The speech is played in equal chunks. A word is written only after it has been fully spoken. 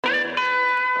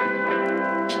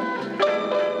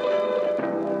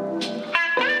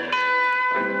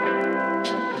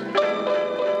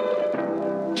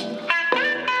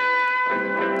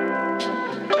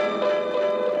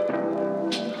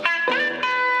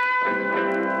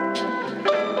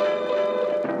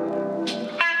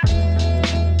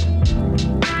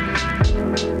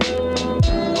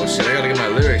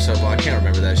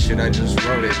remember that shit. I just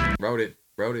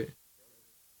wrote it.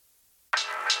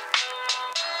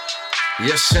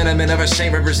 Your sentiment of a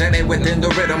saint represented within the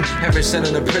rhythm. Heaven sent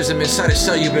in a prison inside a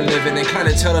cell you've been living in.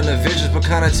 Kinda telling the visions, but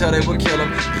kinda tell they will kill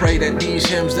them. Pray that these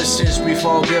hymns, the sins we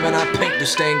fall given. I paint the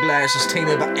stained glass, is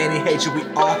tainted by any hatred we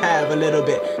all have a little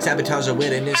bit. Sabotage the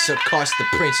wit-n-ess, Accost the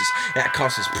princess. That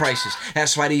cost is priceless.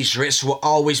 That's why these wrists will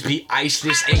always be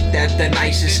iceless. Ain't that the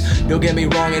nicest? Don't get me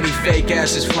wrong, any fake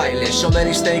ass is flightless. So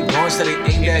many stay gone, so they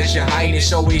ain't that your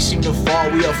highness. Always seem to fall,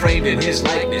 we are framed in his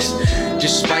likeness.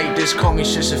 Despite this, call me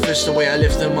Sisyphus, the way I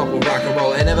lift them up with rock and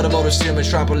roll. Inevitable to steer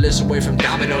metropolis away from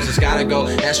dominoes, it's gotta go.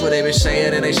 That's what they been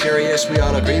saying and they serious. We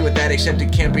all agree with that, except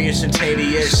it can't be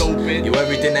instantaneous. Stupid. You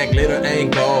everything that glitter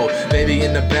ain't gold. Baby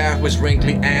in the bath was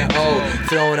wrinkly and old.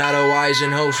 Throwing out our wise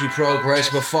in hopes we progress,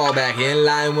 but fall back in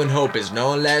line when hope is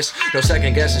no less. No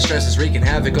second guessing, stress is wreaking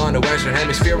havoc on the western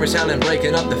hemisphere. We're telling,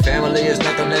 breaking up the family is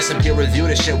nothing less than peer review.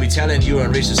 The shit we telling you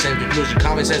and reach the same conclusion.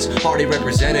 Common sense already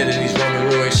represented in these Roman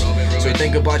ruins. So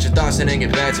think about your thoughts and then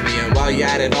get back to me. And while you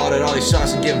at it, audit all these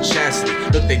thoughts and give them chastity.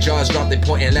 Look, they jaws drop, they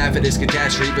point and laugh at this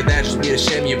catastrophe. But that just be the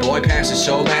shame your boy passes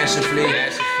so masterfully.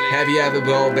 Have you ever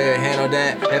bro bare handle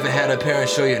that? Ever had a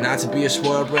parent show you not to be a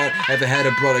spoiled brat? Ever had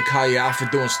a brother call you out for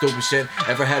doing stupid shit?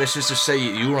 Ever had a sister say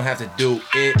you don't have to do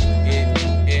it?